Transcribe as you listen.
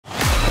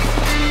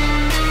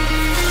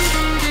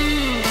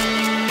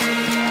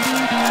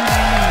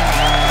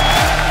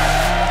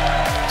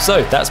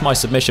So that's my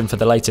submission for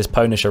the latest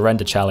Pwnisher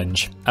render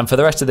challenge. And for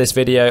the rest of this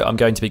video, I'm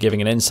going to be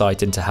giving an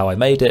insight into how I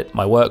made it,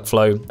 my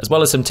workflow, as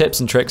well as some tips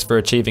and tricks for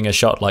achieving a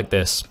shot like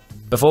this.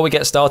 Before we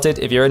get started,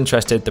 if you're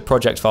interested, the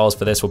project files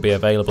for this will be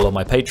available on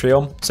my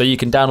Patreon, so you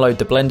can download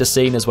the Blender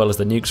scene as well as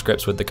the Nuke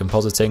scripts with the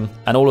compositing,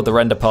 and all of the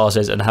render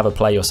passes and have a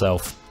play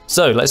yourself.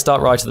 So let's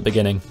start right at the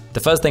beginning. The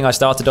first thing I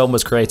started on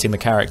was creating the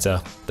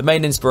character. The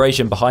main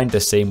inspiration behind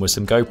this scene was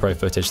some GoPro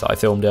footage that I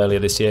filmed earlier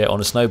this year on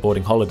a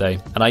snowboarding holiday,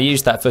 and I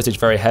used that footage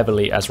very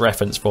heavily as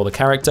reference for the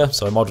character,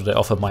 so I modelled it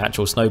off of my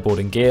actual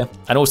snowboarding gear.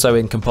 And also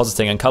in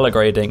compositing and colour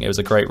grading, it was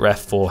a great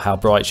ref for how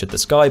bright should the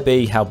sky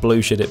be, how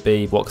blue should it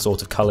be, what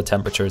sort of colour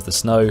temperature is the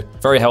snow.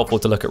 Very helpful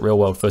to look at real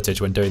world footage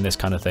when doing this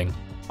kind of thing.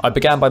 I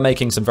began by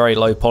making some very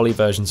low poly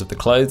versions of the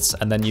clothes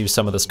and then used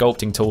some of the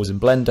sculpting tools in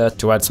Blender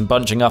to add some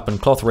bunching up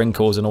and cloth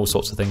wrinkles and all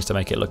sorts of things to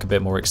make it look a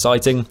bit more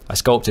exciting. I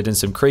sculpted in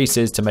some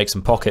creases to make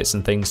some pockets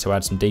and things to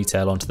add some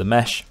detail onto the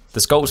mesh.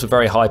 The sculpts were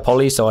very high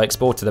poly, so I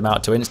exported them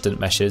out to instant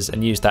meshes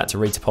and used that to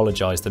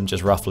retopologize them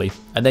just roughly,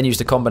 and then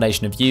used a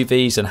combination of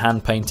UVs and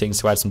hand paintings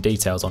to add some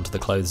details onto the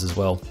clothes as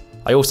well.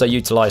 I also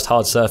utilised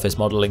hard surface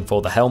modelling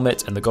for the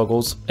helmet and the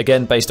goggles,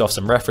 again based off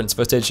some reference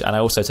footage, and I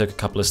also took a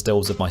couple of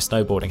stills of my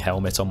snowboarding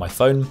helmet on my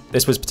phone.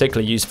 This was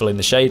particularly useful in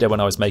the shader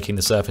when I was making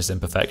the surface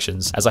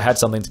imperfections, as I had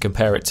something to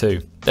compare it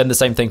to. Then the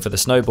same thing for the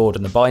snowboard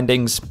and the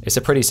bindings. It's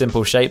a pretty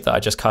simple shape that I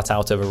just cut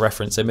out of a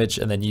reference image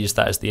and then used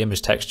that as the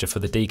image texture for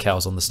the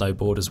decals on the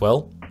snowboard as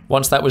well.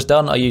 Once that was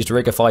done, I used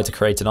Rigify to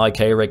create an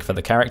IK rig for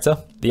the character.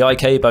 The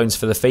IK bones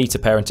for the feet are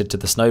parented to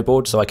the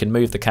snowboard, so I can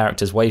move the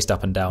character's waist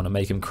up and down and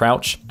make him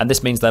crouch, and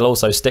this means they'll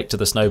also stick to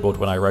the snowboard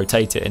when I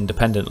rotate it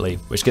independently,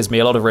 which gives me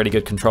a lot of really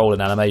good control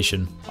in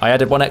animation. I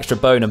added one extra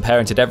bone and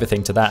parented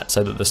everything to that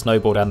so that the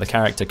snowboard and the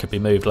character could be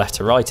moved left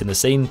to right in the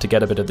scene to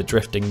get a bit of the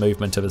drifting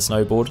movement of the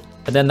snowboard.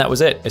 And then that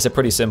was it. It's a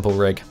pretty simple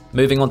rig.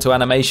 Moving on to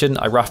animation,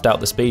 I roughed out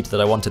the speed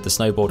that I wanted the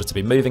snowboarder to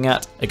be moving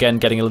at, again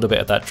getting a little bit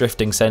of that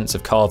drifting sense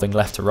of carving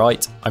left to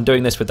right. I'm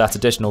doing this with that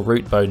additional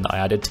root bone that I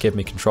added to give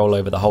me control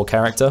over the whole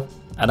character.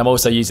 And I'm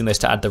also using this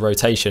to add the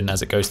rotation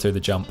as it goes through the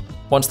jump.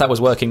 Once that was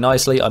working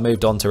nicely, I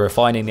moved on to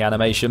refining the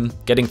animation,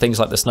 getting things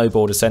like the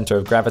snowboarder's centre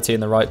of gravity in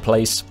the right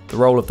place, the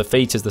roll of the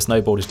feet as the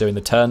snowboard is doing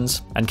the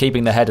turns, and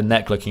keeping the head and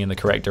neck looking in the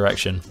correct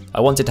direction.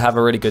 I wanted to have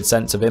a really good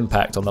sense of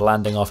impact on the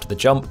landing after the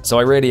jump, so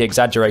I really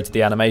exaggerated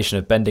the animation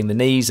of bending the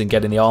knees and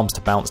getting the arms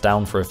to bounce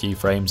down for a few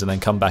frames and then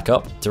come back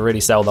up to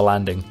really sell the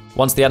landing.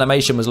 Once the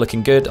animation was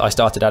looking good, I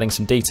started adding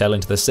some detail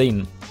into the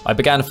scene. I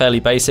began fairly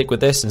basic with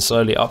this and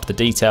slowly upped the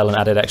detail and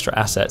added extra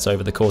assets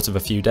over the course of a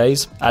few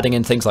days, adding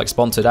in things like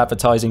sponsored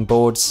advertising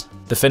boards,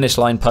 the finish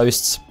line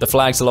posts, the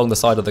flags along the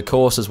side of the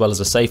course, as well as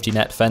a safety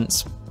net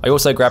fence. I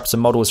also grabbed some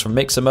models from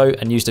Mixamo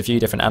and used a few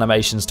different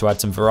animations to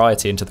add some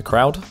variety into the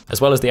crowd.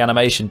 As well as the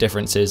animation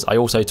differences, I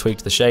also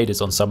tweaked the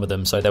shaders on some of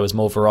them so there was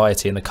more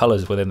variety in the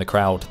colours within the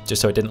crowd,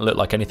 just so it didn't look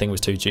like anything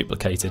was too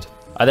duplicated.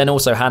 I then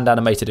also hand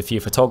animated a few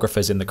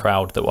photographers in the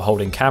crowd that were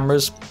holding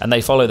cameras, and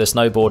they follow the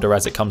snowboarder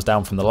as it comes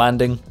down from the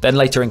landing. Then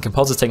later in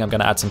compositing, I'm going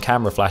to add some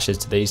camera flashes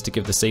to these to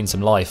give the scene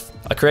some life.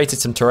 I created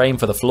some terrain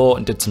for the floor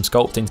and did some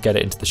sculpting to get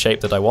it into the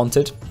shape that I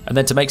wanted. And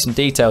then to make some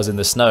details in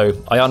the snow,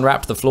 I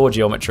unwrapped the floor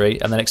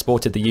geometry and then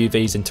exported the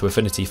UVs into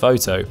Affinity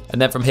Photo. And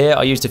then from here,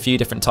 I used a few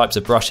different types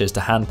of brushes to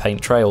hand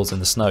paint trails in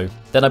the snow.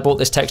 Then I brought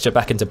this texture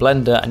back into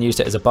Blender and used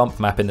it as a bump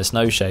map in the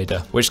snow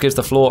shader, which gives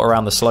the floor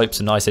around the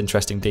slopes a nice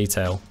interesting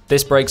detail.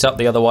 This breaks up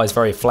the otherwise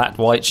very flat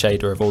white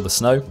shader of all the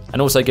snow,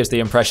 and also gives the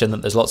impression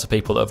that there's lots of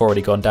people that have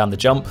already gone down the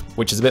jump,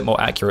 which is a bit more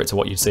accurate to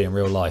what you'd see in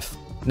real life.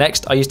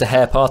 Next, I used a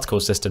hair particle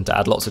system to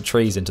add lots of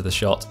trees into the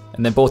shot,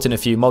 and then brought in a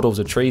few models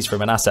of trees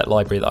from an asset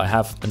library that I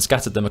have, and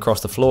scattered them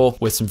across the floor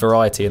with some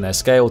variety in their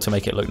scale to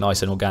make it look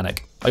nice and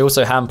organic. I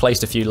also hand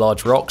placed a few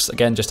large rocks,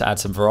 again just to add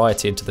some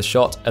variety into the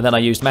shot, and then I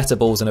used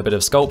metaballs and a bit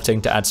of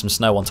sculpting to add some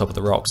snow on top of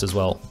the rocks as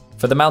well.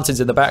 For the mountains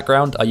in the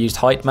background, I used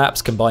height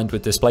maps combined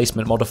with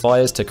displacement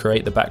modifiers to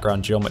create the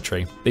background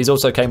geometry. These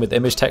also came with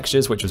image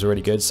textures, which was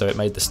really good, so it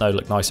made the snow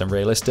look nice and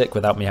realistic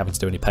without me having to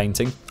do any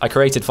painting. I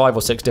created 5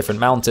 or 6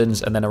 different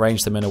mountains and then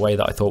arranged them in a way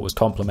that I thought was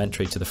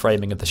complementary to the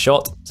framing of the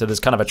shot, so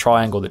there's kind of a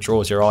triangle that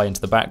draws your eye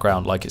into the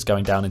background like it's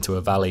going down into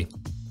a valley.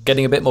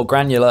 Getting a bit more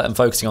granular and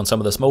focusing on some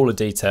of the smaller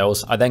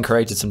details, I then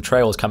created some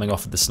trails coming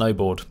off of the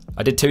snowboard.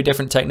 I did 2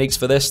 different techniques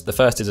for this. The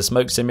first is a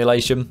smoke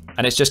simulation,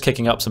 and it's just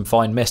kicking up some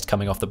fine mist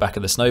coming off the back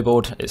of the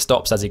snowboard. It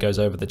stops as he goes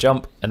over the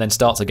jump, and then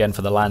starts again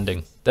for the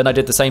landing. Then I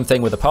did the same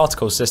thing with a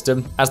particle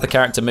system. As the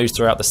character moves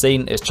throughout the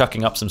scene, it's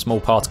chucking up some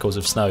small particles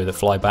of snow that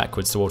fly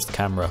backwards towards the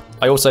camera.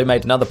 I also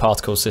made another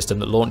particle system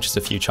that launches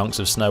a few chunks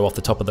of snow off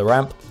the top of the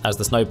ramp as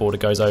the snowboarder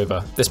goes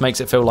over. This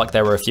makes it feel like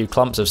there were a few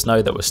clumps of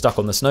snow that were stuck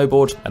on the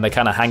snowboard, and they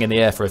kind of hang in the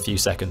air for a few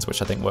seconds,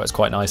 which I think works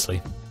quite nicely.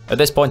 At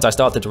this point I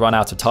started to run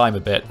out of time a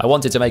bit. I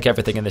wanted to make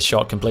everything in this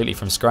shot completely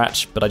from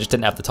scratch, but I just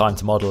didn't have the time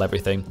to model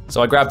everything.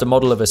 So I grabbed a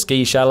model of a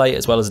ski chalet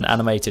as well as an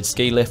animated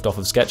ski lift off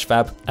of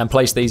Sketchfab and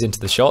placed these into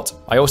the shot.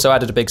 I also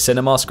added a big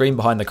cinema screen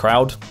behind the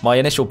crowd. My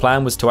initial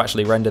plan was to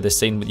actually render this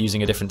scene with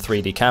using a different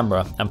 3D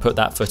camera and put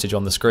that footage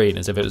on the screen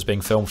as if it was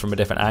being filmed from a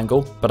different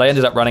angle, but I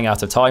ended up running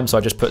out of time, so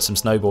I just put some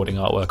snowboarding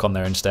artwork on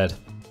there instead.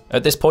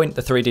 At this point,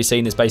 the 3D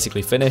scene is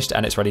basically finished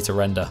and it's ready to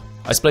render.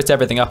 I split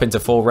everything up into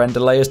 4 render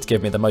layers to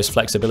give me the most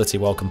flexibility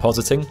while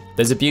compositing.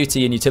 There's a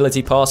beauty and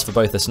utility pass for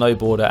both the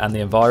snowboarder and the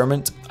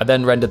environment. I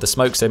then rendered the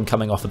smoke sim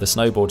coming off of the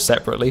snowboard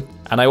separately,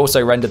 and I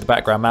also rendered the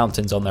background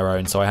mountains on their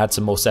own, so I had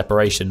some more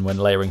separation when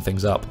layering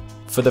things up.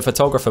 For the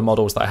photographer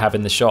models that I have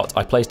in the shot,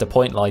 I placed a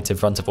point light in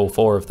front of all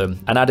 4 of them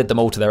and added them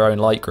all to their own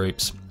light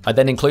groups. I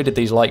then included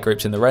these light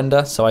groups in the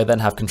render, so I then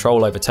have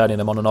control over turning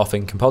them on and off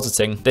in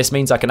compositing. This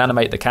means I can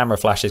animate the camera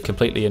flashes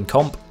completely in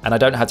comp, and I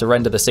don't have to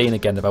render the scene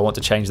again if I want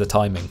to change the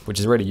timing, which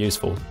is really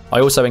useful.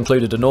 I also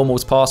included a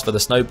normals pass for the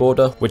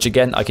snowboarder, which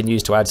again I can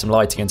use to add some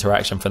lighting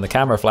interaction from the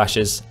camera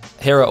flashes.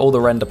 Here are all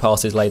the render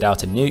passes laid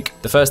out in Nuke.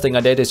 The first thing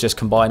I did is just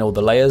combine all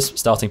the layers,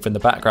 starting from the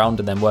background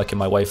and then working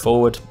my way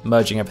forward,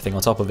 merging everything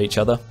on top of each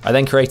other. I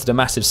then created a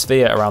massive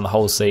sphere around the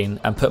whole scene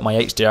and put my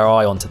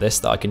HDRI onto this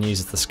that I can use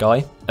as the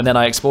sky. And then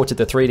I exported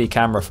the 3D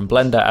camera from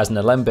Blender as an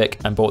Alembic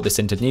and brought this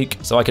into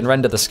Nuke, so I can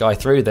render the sky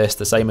through this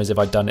the same as if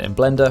I'd done it in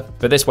Blender,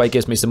 but this way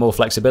gives me some more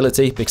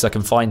flexibility because I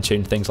can fine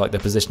tune things like the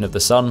position of the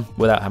sun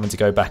without having to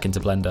go back into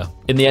Blender.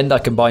 In the end I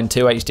combined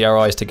 2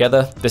 HDRIs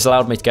together. This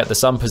allowed me to get the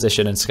sun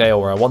position and scale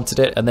where I wanted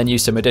it, and then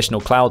use some additional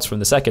clouds from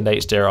the second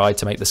HDRI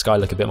to make the sky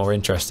look a bit more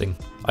interesting.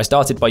 I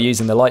started by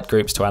using the light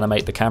groups to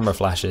animate the camera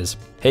flashes.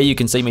 Here you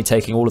can see me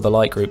taking all of the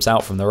light groups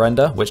out from the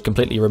render, which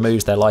completely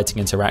removes their lighting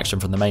interaction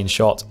from the main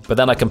shot, but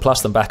then I can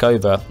plus them back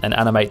over and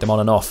animate them on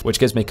and off, which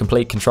gives me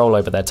complete control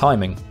over their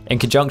timing. In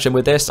conjunction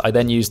with this, I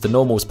then used the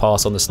normals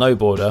pass on the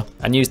snowboarder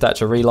and used that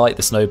to relight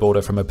the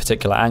snowboarder from a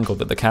particular angle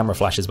that the camera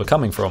flashes were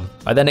coming from.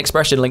 I then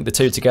expression linked the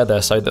two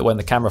together so that when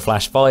the camera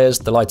flash fires,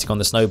 the lighting on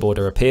the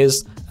snowboarder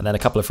appears, and then a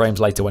couple of frames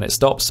later when it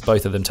stops,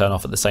 both of them turn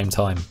off at the same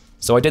time.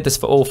 So I did this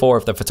for all 4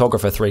 of the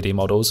photographer 3D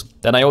models.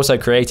 Then I also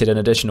created an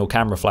additional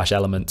camera flash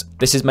element.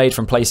 This is made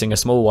from placing a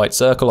small white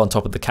circle on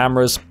top of the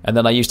cameras, and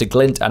then I used a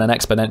glint and an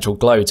exponential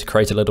glow to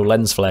create a little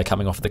lens flare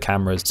coming off of the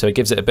cameras, so it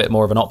gives it a bit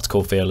more of an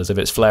optical feel as if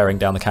it's flaring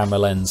down the camera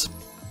lens.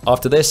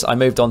 After this, I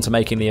moved on to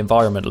making the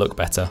environment look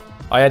better.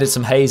 I added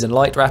some haze and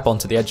light wrap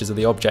onto the edges of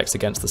the objects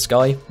against the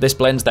sky. This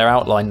blends their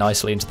outline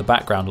nicely into the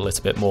background a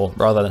little bit more,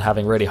 rather than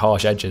having really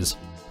harsh edges.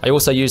 I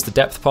also used the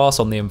depth pass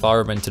on the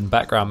environment and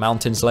background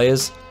mountains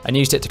layers, and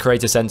used it to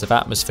create a sense of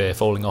atmosphere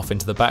falling off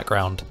into the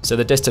background, so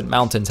the distant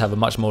mountains have a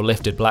much more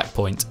lifted black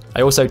point.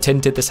 I also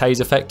tinted this haze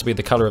effect to be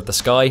the colour of the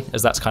sky,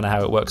 as that's kind of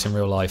how it works in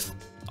real life.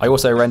 I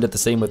also rendered the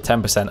scene with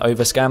 10%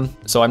 overscan,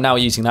 so I'm now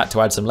using that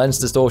to add some lens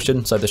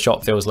distortion so the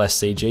shot feels less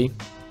CG.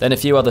 Then a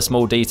few other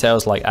small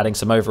details like adding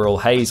some overall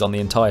haze on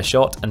the entire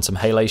shot and some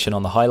halation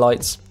on the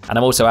highlights, and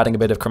I'm also adding a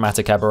bit of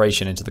chromatic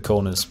aberration into the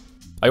corners.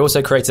 I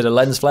also created a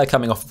lens flare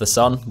coming off of the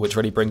sun, which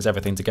really brings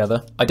everything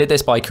together. I did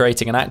this by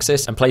creating an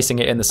axis and placing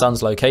it in the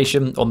sun's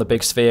location on the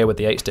big sphere with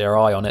the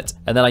HDRI on it,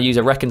 and then I use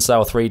a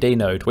reconcile 3D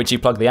node, which you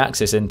plug the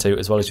axis into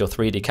as well as your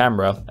 3D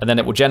camera, and then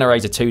it will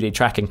generate a 2D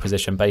tracking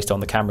position based on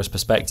the camera's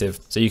perspective,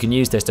 so you can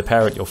use this to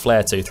parent your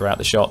flare to throughout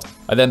the shot.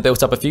 I then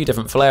built up a few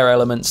different flare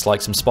elements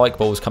like some spike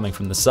balls coming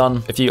from the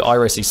sun, a few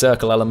irisy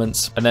circle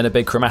elements, and then a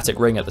big chromatic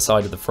ring at the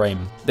side of the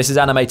frame. This is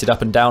animated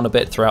up and down a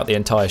bit throughout the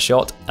entire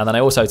shot, and then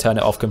I also turn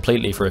it off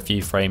completely for a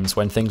few frames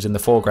when things in the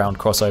foreground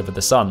cross over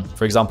the sun,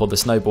 for example the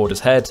snowboarder's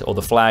head or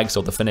the flags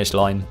or the finish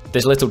line.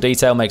 This little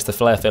detail makes the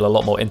flare feel a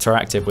lot more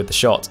interactive with the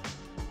shot.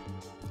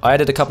 I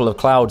added a couple of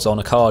clouds on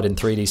a card in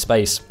 3D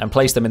space and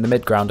placed them in the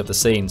midground of the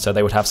scene so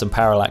they would have some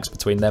parallax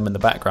between them and the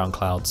background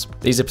clouds.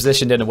 These are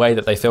positioned in a way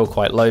that they feel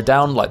quite low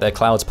down, like they're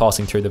clouds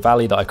passing through the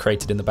valley that I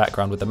created in the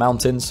background with the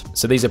mountains.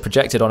 So these are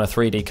projected on a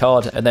 3D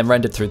card and then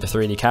rendered through the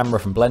 3D camera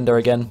from Blender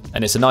again,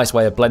 and it's a nice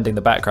way of blending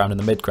the background and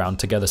the midground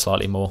together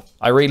slightly more.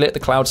 I relit the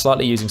cloud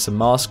slightly using some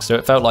masks so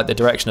it felt like the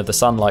direction of the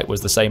sunlight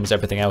was the same as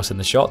everything else in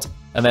the shot.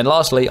 And then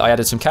lastly, I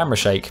added some camera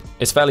shake.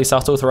 It's fairly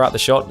subtle throughout the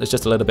shot, there's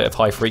just a little bit of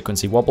high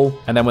frequency wobble,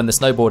 and then when the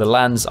snowboarder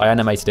lands, I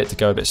animated it to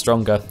go a bit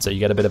stronger, so you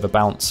get a bit of a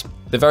bounce.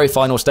 The very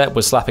final step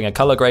was slapping a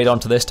color grade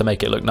onto this to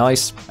make it look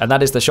nice, and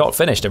that is the shot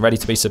finished and ready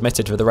to be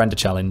submitted for the render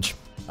challenge.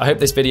 I hope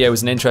this video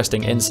was an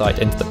interesting insight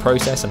into the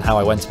process and how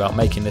I went about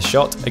making this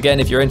shot. Again,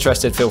 if you're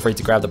interested, feel free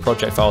to grab the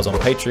project files on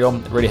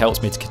Patreon. It really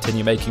helps me to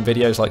continue making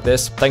videos like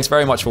this. Thanks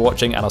very much for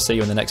watching, and I'll see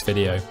you in the next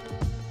video.